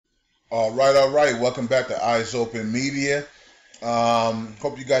All right. Welcome back to Eyes Open Media.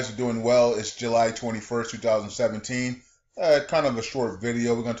 Hope you guys are doing well. It's July 21st, 2017. Kind of a short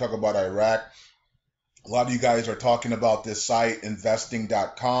video. We're going to talk about Iraq. A lot of you guys are talking about this site,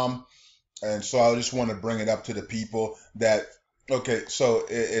 investing.com. And so I just want to bring it up to the people that, okay, so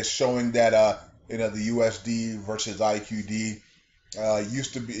it's showing that, the USD versus IQD I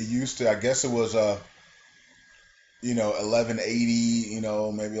guess it was, 1180,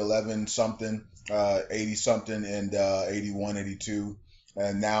 maybe 11 something, 80 something, and 81, 82,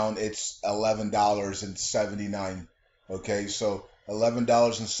 and now it's $11.79. Okay, so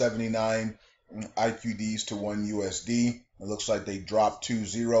 $11.79 IQDs to 1 USD. It looks like they dropped 2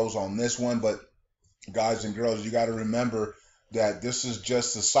 zeros on this one, but guys and girls, you got to remember that this is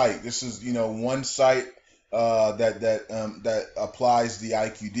just a site. This is one site that applies the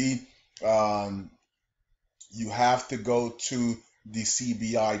IQD. You have to go to the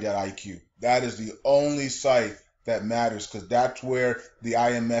CBI.IQ. That is the only site that matters, because that's where the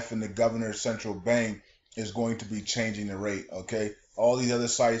IMF and the Governor's Central Bank is going to be changing the rate. Okay, all these other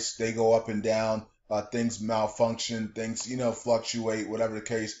sites, they go up and down. Things malfunction, things fluctuate, whatever the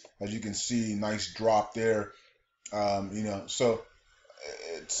case. As you can see, nice drop there. So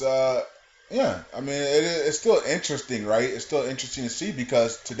it's yeah. I mean, it's still interesting, right? It's still interesting to see,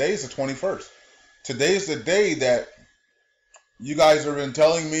 because today is the 21st. Today is the day that you guys have been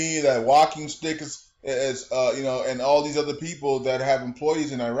telling me that Walking Stick and all these other people that have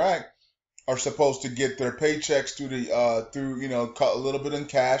employees in Iraq are supposed to get their paychecks through a little bit in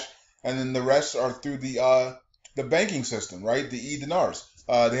cash, and then the rest are through the banking system, right? The e-dinars.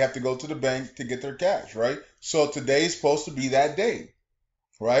 They have to go to the bank to get their cash, right? So today's supposed to be that day,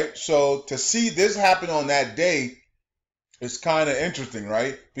 right? So to see this happen on that day, it's kind of interesting,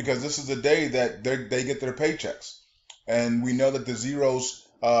 right? Because this is the day that they get their paychecks. And we know that the zeros,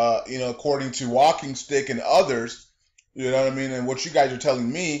 according to Walking Stick and others, you know what I mean? And what you guys are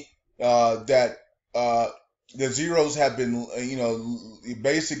telling me, that the zeros have been,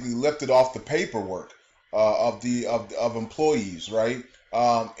 basically lifted off the paperwork of employees, right?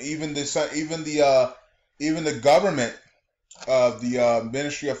 Even the government of the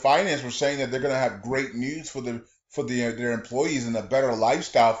Ministry of Finance were saying that they're going to have great news for their employees, and a better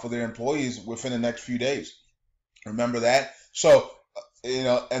lifestyle for their employees within the next few days. Remember that? So,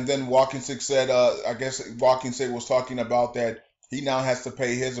 and then Walking Stick said, I guess Walking Stick was talking about that he now has to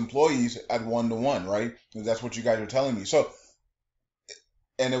pay his employees at 1-to-1, right? And that's what you guys are telling me. So,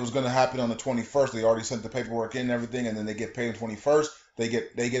 and it was going to happen on the 21st. They already sent the paperwork in and everything, and then they get paid on the 21st. They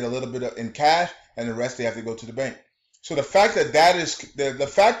get a little bit in cash, and the rest they have to go to the bank. So the fact that the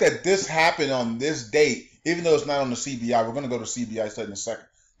fact that this happened on this date, even though it's not on the CBI, we're going to go to CBI site in a second.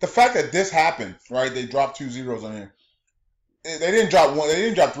 The fact that this happened, right? They dropped 2 zeros on here. They didn't drop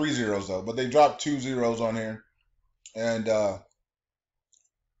 3 zeros though, but they dropped 2 zeros on here. And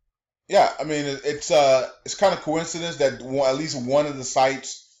yeah, I mean, it's kind of coincidence that at least one of the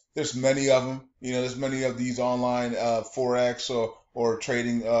sites. There's many of them. There's many of these online forex or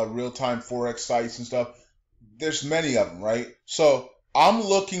trading real-time forex sites and stuff. There's many of them, right? So I'm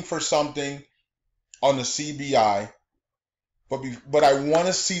looking for something on the CBI, but I want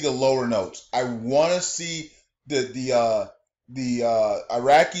to see the lower notes. I want to see the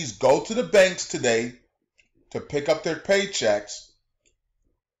Iraqis go to the banks today to pick up their paychecks,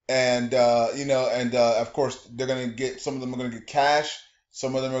 and of course they're gonna get, some of them are gonna get cash,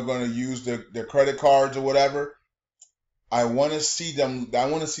 some of them are gonna use their credit cards or whatever. I want to see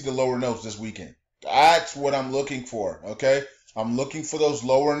the lower notes this weekend. That's what I'm looking for, okay? I'm looking for those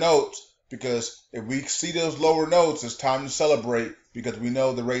lower notes, because if we see those lower notes, it's time to celebrate, because we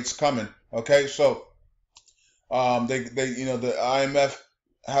know the rate's coming, okay? So, the IMF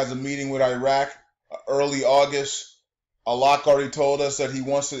has a meeting with Iraq early August. Alak already told us that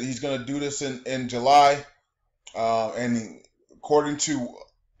he's going to do this in July, and according to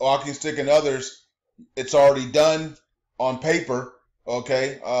Walking Stick and others, it's already done on paper.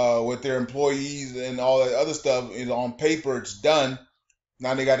 Okay, with their employees and all that other stuff, on paper it's done.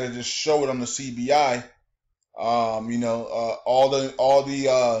 Now they got to just show it on the CBI. All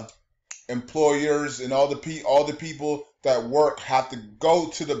the employers and all the people that work have to go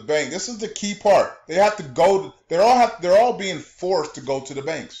to the bank. This is the key part. They have to go. They're all being forced to go to the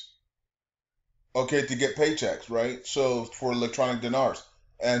banks. Okay, to get paychecks, right? So for electronic dinars,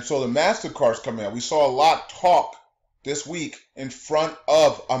 and so the MasterCard's coming out. We saw a lot talk this week in front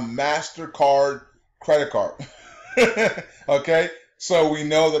of a MasterCard credit card. Okay, so we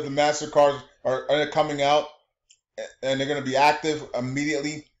know that the MasterCards are coming out, and they're going to be active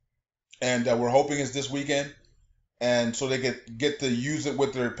immediately, and we're hoping it's this weekend. and so they could get to use it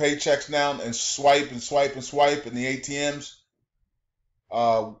with their paychecks now and swipe and swipe and swipe in the ATMs.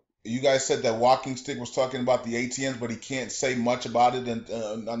 You guys said that Walking Stick was talking about the ATMs, but he can't say much about it,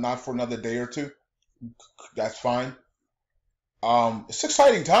 and not for another day or two. That's fine. It's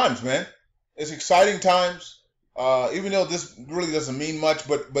exciting times, man. It's exciting times. Even though this really doesn't mean much,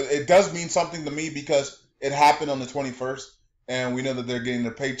 but it does mean something to me because it happened on the 21st, and we know that they're getting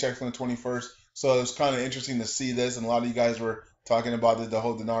their paychecks on the 21st. So it's kind of interesting to see this, and a lot of you guys were talking about it. The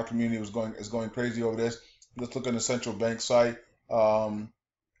whole dinar community is going crazy over this. Let's look on the central bank site.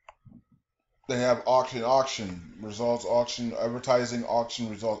 They have auction results, auction advertising, auction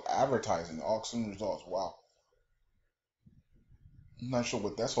results, auction results. Wow. I'm not sure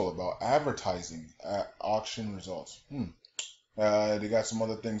what that's all about. Advertising auction results. They got some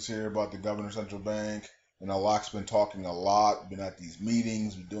other things here about the governor central bank. And Alak's been talking a lot, been at these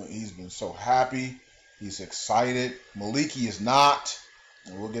meetings, he's been so happy. He's excited. Maliki is not.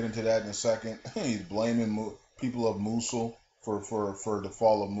 And we'll get into that in a second. He's blaming people of Mosul for the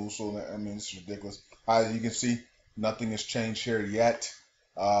fall of Mosul. I mean, it's ridiculous. As you can see, nothing has changed here yet.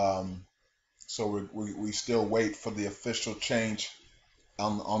 So we still wait for the official change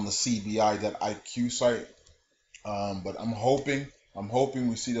on the CBI.IQ site. But I'm hoping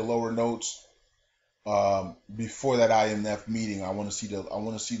we see the lower notes before that IMF meeting. I want to see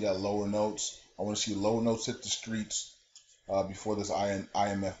that lower notes. I want to see lower notes hit the streets before this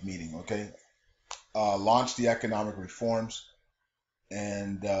IMF meeting. Okay, launch the economic reforms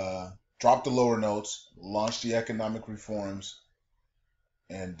and drop the lower notes. Launch the economic reforms,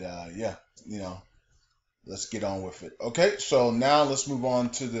 and yeah, let's get on with it. Okay, so now let's move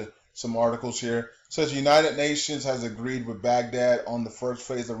on to some articles here. It says United Nations has agreed with Baghdad on the first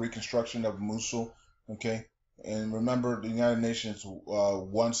phase of reconstruction of Mosul. Okay, and remember the United Nations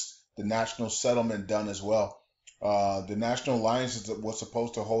wants the national settlement done as well. The National Alliance was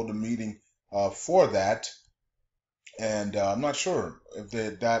supposed to hold a meeting for that, and I'm not sure if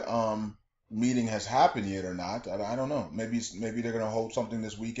that meeting has happened yet or not. I don't know. Maybe they're gonna hold something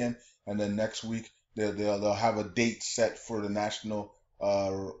this weekend, and then next week they'll have a date set for the National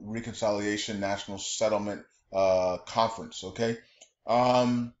Reconciliation National Settlement Conference. Okay.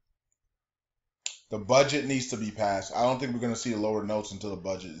 The budget needs to be passed. I don't think we're going to see the lower notes until the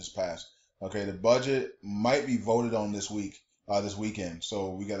budget is passed. Okay, the budget might be voted on this weekend.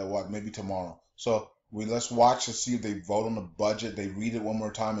 So we got to watch, maybe tomorrow. So let's watch to see if they vote on the budget. They read it one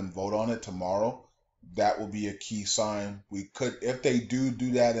more time and vote on it tomorrow. That will be a key sign. We could, if they do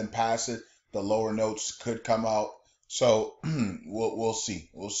that and pass it, the lower notes could come out. So we'll see.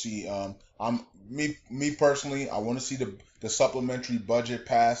 We'll see. Me personally, I want to see the supplementary budget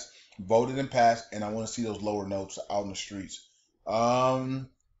pass. Voted and passed, and I want to see those lower notes out in the streets. So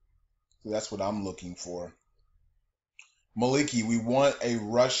that's what I'm looking for. Maliki, we want a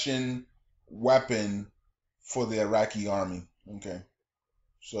Russian weapon for the Iraqi army. Okay,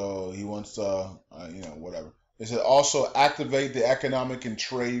 so he wants whatever. They said also activate the economic and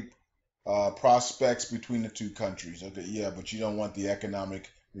trade prospects between the two countries. Okay, yeah, but you don't want the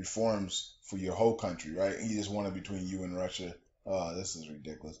economic reforms for your whole country, right? You just want it between you and Russia. This is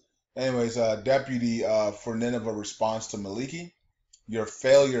ridiculous. Anyways, Deputy for Nineveh responds to Maliki. Your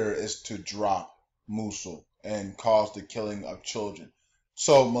failure is to drop Mosul and cause the killing of children.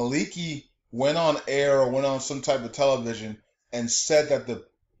 So Maliki went on air or went on some type of television and said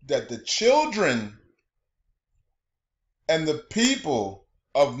that the children and the people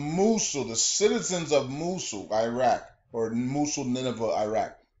of Mosul, the citizens of Mosul, Iraq, or Mosul, Nineveh,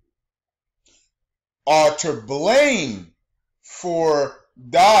 Iraq, are to blame for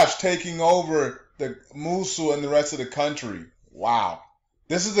Daesh taking over the Mosul and the rest of the country. Wow.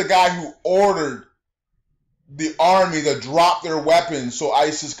 This is the guy who ordered the army to drop their weapons so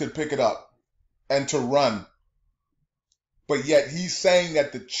ISIS could pick it up and to run. But yet he's saying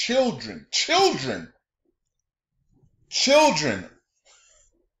that the children,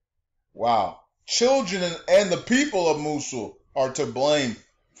 wow, children and the people of Mosul are to blame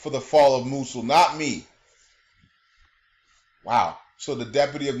for the fall of Mosul, not me. Wow. So the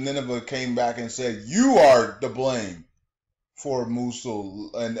deputy of Nineveh came back and said, you are to blame for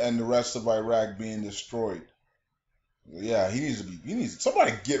Mosul and the rest of Iraq being destroyed. Yeah, he needs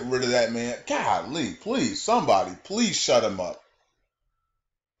somebody get rid of that man. Golly, please, somebody, please shut him up.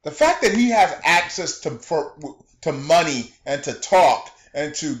 The fact that he has access to money and to talk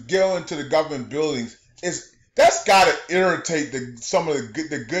and to go into the government buildings that's got to irritate some of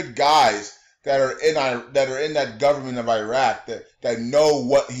the good guys that are in that government of Iraq that know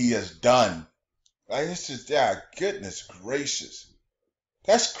what he has done. Like, it's just, goodness gracious,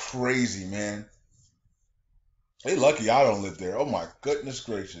 that's crazy, man. They lucky I don't live there. Oh my goodness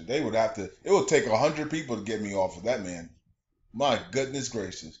gracious. They would have to, it would take 100 people to get me off of that man. My goodness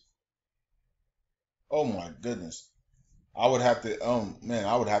gracious. Oh my goodness. I would have to, man,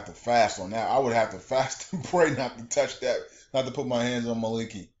 I would have to fast on that. I would have to fast and pray not to touch that, not to put my hands on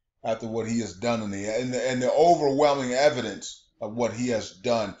Maliki after what he has done and the overwhelming evidence of what he has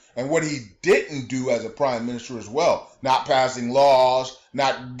done and what he didn't do as a prime minister as well. Not passing laws,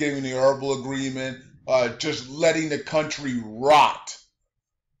 not giving the herbal agreement, just letting the country rot,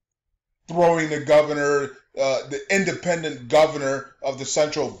 throwing the governor, the independent governor of the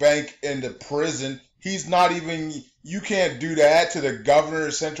central bank into prison. He's not even, you can't do that to the governor of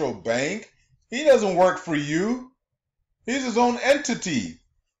the central bank. He doesn't work for you. He's his own entity.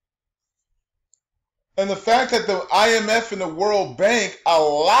 And the fact that the IMF and the World Bank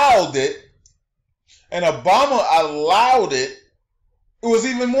allowed it, and Obama allowed it, it was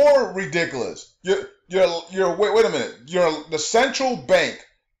even more ridiculous. Wait a minute. The central bank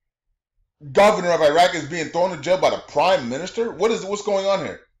governor of Iraq is being thrown in jail by the prime minister? What's going on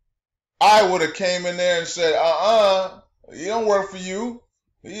here? I would have came in there and said, he don't work for you.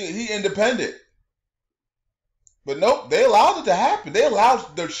 He independent. But nope, they allowed it to happen. They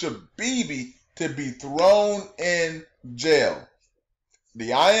allowed the Shabibi to be thrown in jail. The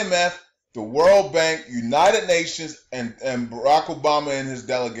IMF, the World Bank, United Nations, and Barack Obama and his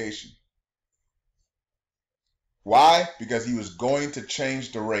delegation. Why? Because he was going to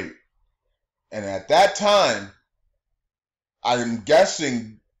change the rate. And at that time, I'm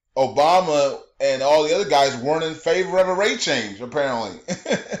guessing Obama and all the other guys weren't in favor of a rate change, apparently,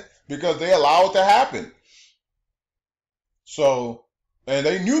 because they allowed it to happen. So, and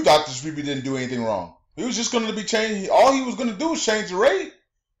they knew Dr. Shabibi didn't do anything wrong. He was just going to be changed. All he was going to do was change the rate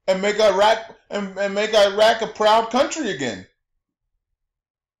and make Iraq make Iraq a proud country again.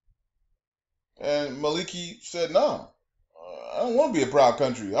 And Maliki said, "No, I don't want to be a proud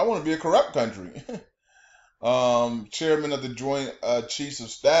country. I want to be a corrupt country." Chairman of the Joint Chiefs of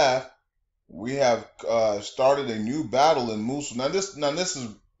Staff, we have started a new battle in Mosul. Now this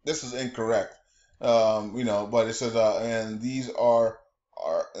is incorrect. But it says and these are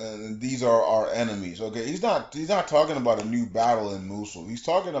our enemies. Okay, he's not talking about a new battle in Mosul. He's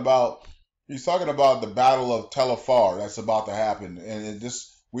talking about the battle of Tel Afar that's about to happen. And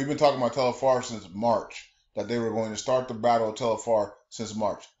we've been talking about Tel Afar since March, that they were going to start the battle of Tel Afar since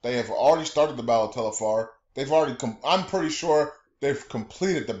March. They have already started the battle of Tel Afar. I'm pretty sure they've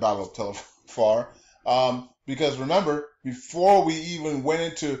completed the battle of Tel Afar. Because remember, before we even went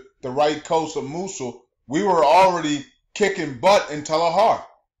into the right coast of Mosul, we were already kicking butt in Tel Afar.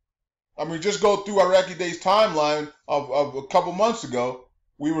 I mean, just go through Iraqi Day's timeline of a couple months ago.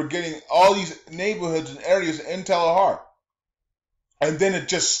 We were getting all these neighborhoods and areas in Tel Afar. And then it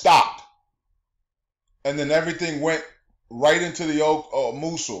just stopped. And then everything went right into the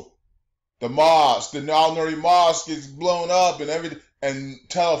Mosul. The mosque, the Al Nuri Mosque is blown up and everything. And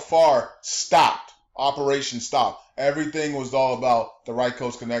Tel Afar stopped. Operation stopped. Everything was all about the right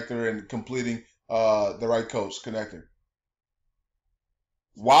coast connector and completing the right coast connector.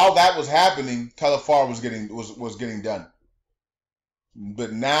 While that was happening, Tel Afar was getting done.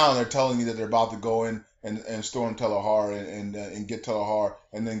 But now they're telling you that they're about to go in and storm Tel Afar and get Tel Afar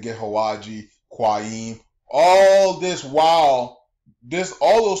and then get Hawaji, Qaim. All this while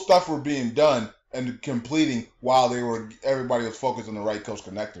all those stuff were being done and completing while everybody was focused on the right coast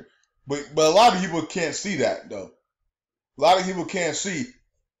connector. But a lot of people can't see that though. A lot of people can't see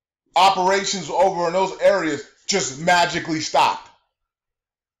operations over in those areas just magically stopped.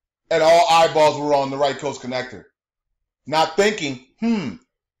 And all eyeballs were on the right coast connector. Not thinking,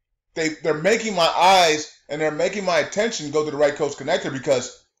 they're making my eyes and they're making my attention go to the right coast connector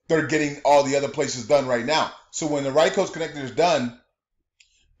because they're getting all the other places done right now. So when the right coast connector is done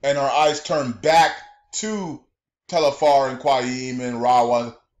and our eyes turn back to Tel Afar and Qaim and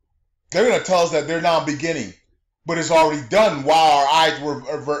Rawa, they're going to tell us that they're now beginning. But it's already done while our eyes were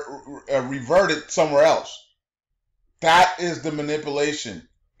reverted somewhere else. That is the manipulation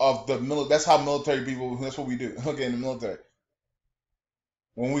of the military. That's how military people, that's what we do, okay, in the military.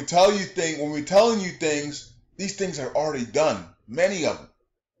 When we're telling you things, these things are already done. Many of them.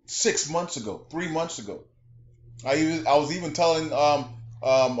 6 months ago, 3 months ago. I was even telling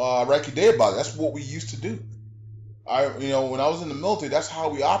Iraqi Day about it. That's what we used to do. When I was in the military, that's how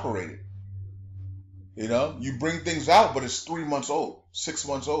we operated. You bring things out, but it's 3 months old, 6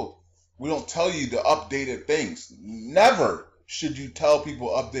 months old. We don't tell you the updated things. Never should you tell people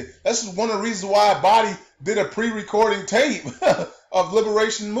update. This is one of the reasons why Abadi did a pre-recording tape of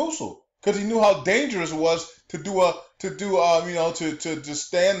Liberation Mosul, because he knew how dangerous it was to just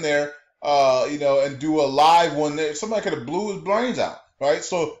stand there and do a live one there. Somebody could have blew his brains out, right?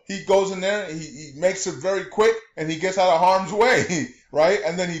 So he goes in there, and he makes it very quick, and he gets out of harm's way, right?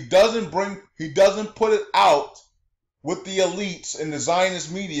 And then he doesn't put it out with the elites and the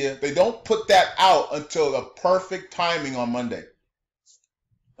Zionist media. They don't put that out until the perfect timing on Monday.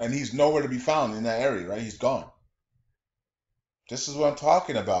 And he's nowhere to be found in that area, right? He's gone. This is what I'm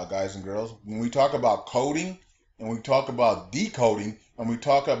talking about, guys and girls. When we talk about coding, and we talk about decoding, and we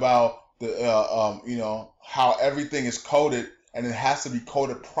talk about the how everything is coded, and it has to be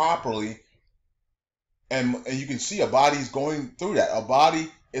coded properly, and you can see a body's going through that. A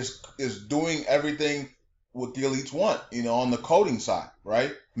body is doing everything what the elites want, on the coding side,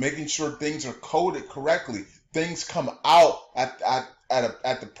 right? Making sure things are coded correctly. Things come out at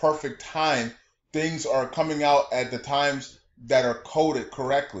the perfect time. Things are coming out at the times that are coded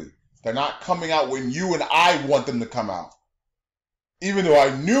correctly. They're not coming out when you and I want them to come out. Even though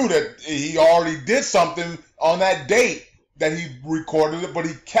I knew that he already did something on that date that he recorded it, but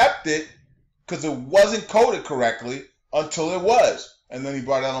he kept it because it wasn't coded correctly until it was. And then he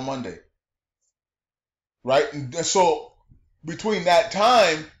brought it out on Monday. Right? And so between that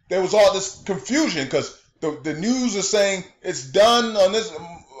time, there was all this confusion because the news is saying it's done on this.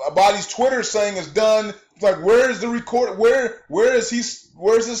 Body's Twitter saying it's done. It's like, where is the record? Where's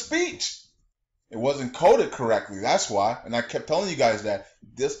his speech? It wasn't coded correctly. That's why. And I kept telling you guys that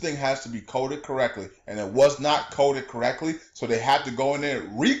this thing has to be coded correctly. And it was not coded correctly. So they had to go in there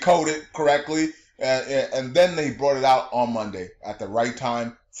and recode it correctly. And then they brought it out on Monday at the right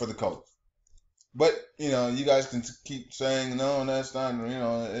time for the code. But, you guys can keep saying, no, that's not,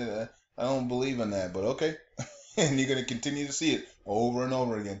 I don't believe in that. But okay. And you're going to continue to see it over and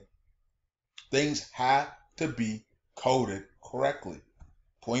over again. Things have to be coded correctly.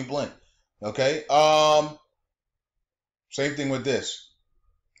 Point blank. Okay? Same thing with this.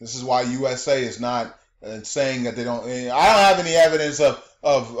 This is why USA is not saying that they don't. I don't have any evidence of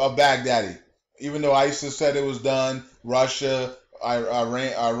Baghdadi. Even though ISIS said it was done, Russia,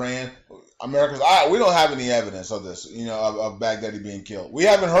 Iran, America's. We don't have any evidence of this, of Baghdadi being killed. We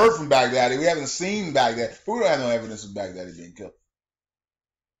haven't heard from Baghdadi. We haven't seen Baghdadi. But we don't have no evidence of Baghdadi being killed.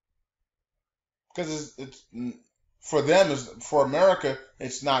 Because it's for them, for America,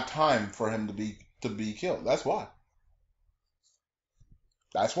 it's not time for him to be killed. That's why.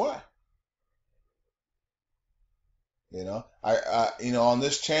 That's why. On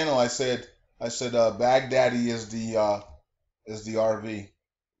this channel, I said Baghdadi is the RV,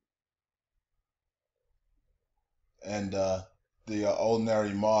 and the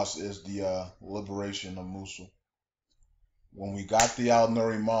Al-Nuri Mosque is the liberation of Mosul. When we got the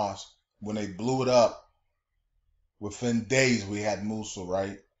Al-Nuri Mosque, when they blew it up, within days we had Mosul,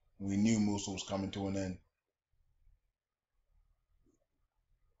 right? We knew Mosul was coming to an end.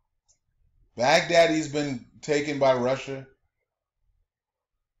 Baghdadi's been taken by Russia,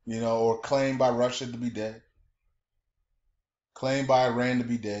 or claimed by Russia to be dead, claimed by Iran to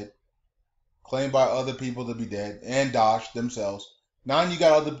be dead, claimed by other people to be dead, and Daesh themselves. Now you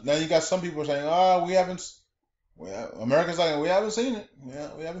got some people saying, America's like, we haven't seen it.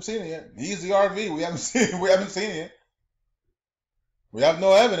 Yeah, we haven't seen it yet. He's the RV. We haven't seen it yet. We have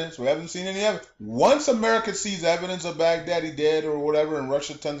no evidence. We haven't seen any evidence. Once America sees evidence of Baghdadi dead or whatever, and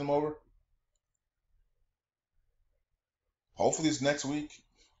Russia turns him over, hopefully it's next week.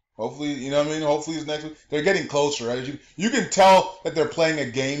 Hopefully, hopefully it's next week. They're getting closer, right? You can tell that they're playing a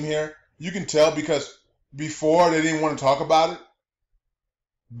game here. You can tell because before they didn't want to talk about it.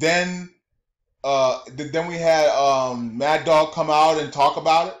 Then we had Mad Dog come out and talk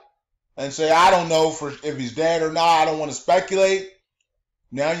about it and say, I don't know if he's dead or not. I don't want to speculate.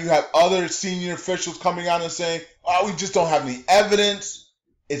 Now you have other senior officials coming out and saying, we just don't have any evidence.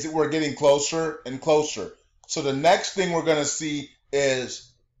 We're getting closer and closer. So the next thing we're going to see is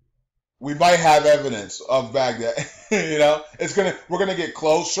we might have evidence of Baghdad. We're going to get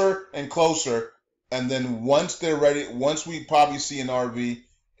closer and closer. And then once they're ready, once we probably see an RV,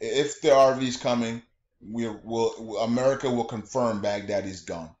 if the RV is coming, America will confirm Baghdadi's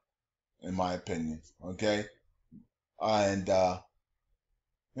gone, in my opinion. Okay? And,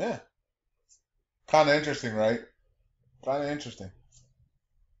 yeah. Kind of interesting, right? Kind of interesting.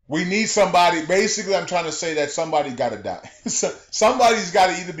 We need somebody. Basically, I'm trying to say that somebody got to die. Somebody's got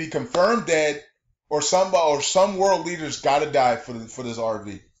to either be confirmed dead, or some world leaders got to die for this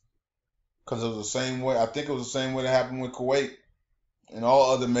RV. Because it was the same way. I think it was the same way that happened with Kuwait and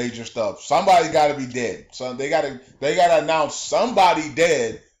all other major stuff. Somebody got to be dead. So they got to announce somebody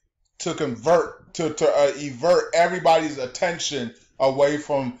dead to avert everybody's attention away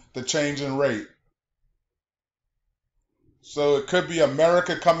from the change in rate. So it could be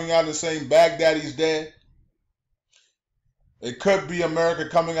America coming out and saying Baghdadi's dead. It could be America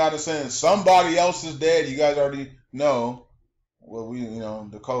coming out and saying somebody else is dead. You guys already know. Well,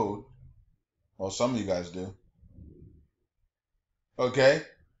 the code. Well, some of you guys do. Okay.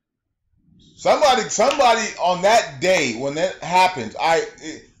 Somebody on that day when that happens, I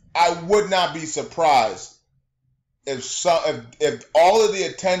would not be surprised if all of the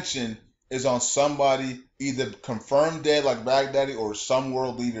attention is on somebody either confirmed dead like Baghdadi or some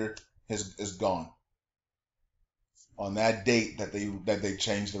world leader is gone on that date that they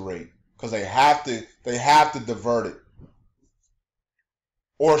change the rate, because they have to divert it,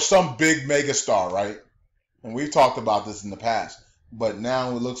 or some big mega star, right? And we've talked about this in the past, but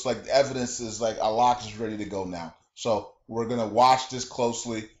now it looks like the evidence is like a lock is ready to go now. So we're gonna watch this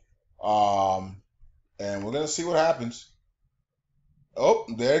closely, and we're gonna see what happens. Oh,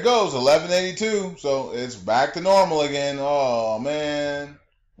 there it goes, 1182. So it's back to normal again. Oh man,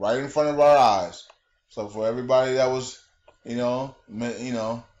 right in front of our eyes. So for everybody that was, imagine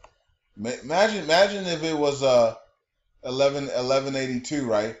if it was 1182,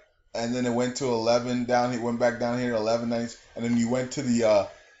 right? And then it went to 11 down here, went back down here 1190, and then you went to the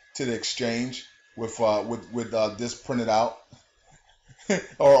exchange with this printed out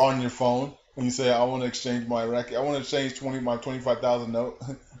or on your phone. And you say, I want to exchange my Iraqi, I want to exchange my 25,000 note,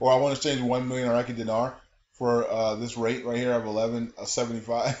 or I want to exchange 1 million Iraqi dinar for this rate right here of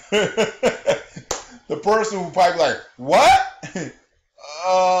 1175. The person who probably like, what?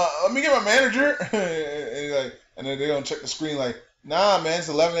 Let me get my manager. and then they don't check the screen like, nah, man, it's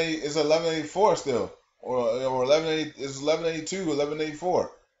 1184 still, or 1180, it's 1182,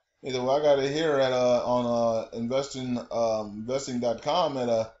 1184. Either way, I got it here at on investing.com at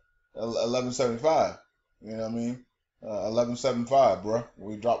 1175. You know what I mean? 1175, bro.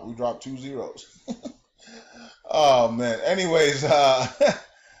 We dropped 2 zeros. Oh man. Anyways, that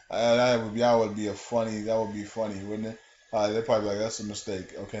would be funny, wouldn't it? They're probably like, that's a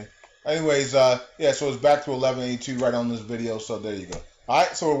mistake. Okay. Anyways, yeah. So it's back to 1182 right on this video. So there you go. All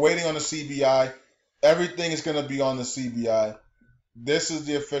right. So we're waiting on the CBI. Everything is gonna be on the CBI. This is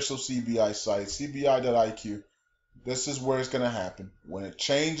the official CBI site, CBI.IQ. This is where it's going to happen. When it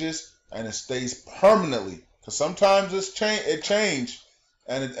changes and it stays permanently, because sometimes it changed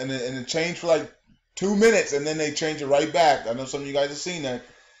and it changed for like 2 minutes and then they change it right back. I know some of you guys have seen that,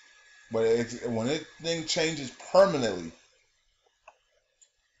 but when thing changes permanently,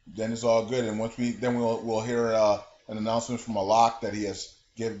 then it's all good. And we'll hear an announcement from Maliki that he has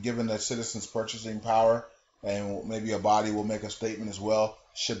given the citizens purchasing power, and maybe a body will make a statement as well.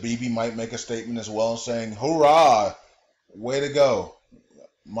 Shabibi might make a statement as well, saying, "Hurrah! Way to go,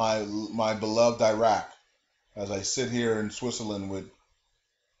 my beloved Iraq," as I sit here in Switzerland with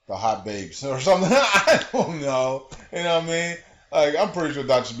the hot babes or something. I don't know. You know what I mean? Like, I'm pretty sure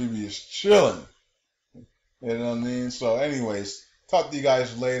Dr. Shabibi is chilling. You know what I mean? So, anyways, talk to you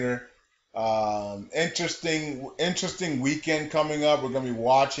guys later. Interesting weekend coming up. We're gonna be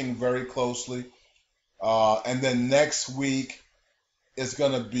watching very closely, and then next week. It's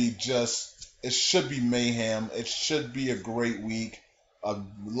going to be it should be mayhem. It should be a great week.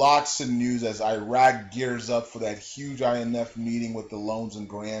 Lots of news as Iraq gears up for that huge IMF meeting with the loans and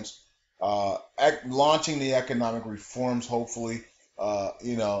grants. Launching the economic reforms, hopefully.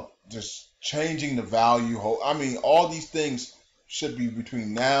 Just changing the value. I mean, all these things should be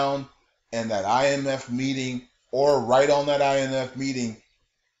between now and that IMF meeting, or right on that IMF meeting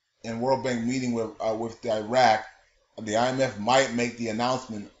and World Bank meeting with Iraq. The IMF might make the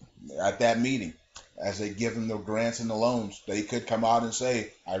announcement at that meeting as they give them the grants and the loans. They could come out and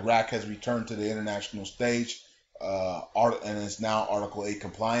say Iraq has returned to the international stage, and is now Article 8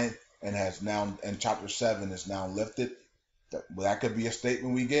 compliant, and Chapter 7 is now lifted. That could be a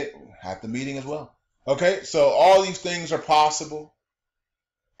statement we get at the meeting as well. Okay, so all these things are possible.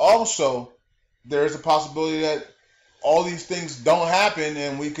 Also, there's a possibility that all these things don't happen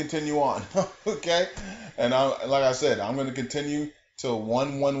and we continue on. Okay, and like I said, I'm going to continue till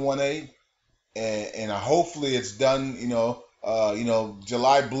 1118, and hopefully it's done.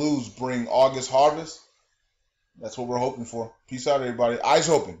 July blues bring August harvest. That's what we're hoping for. Peace out, everybody. Eyes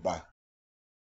open. Bye.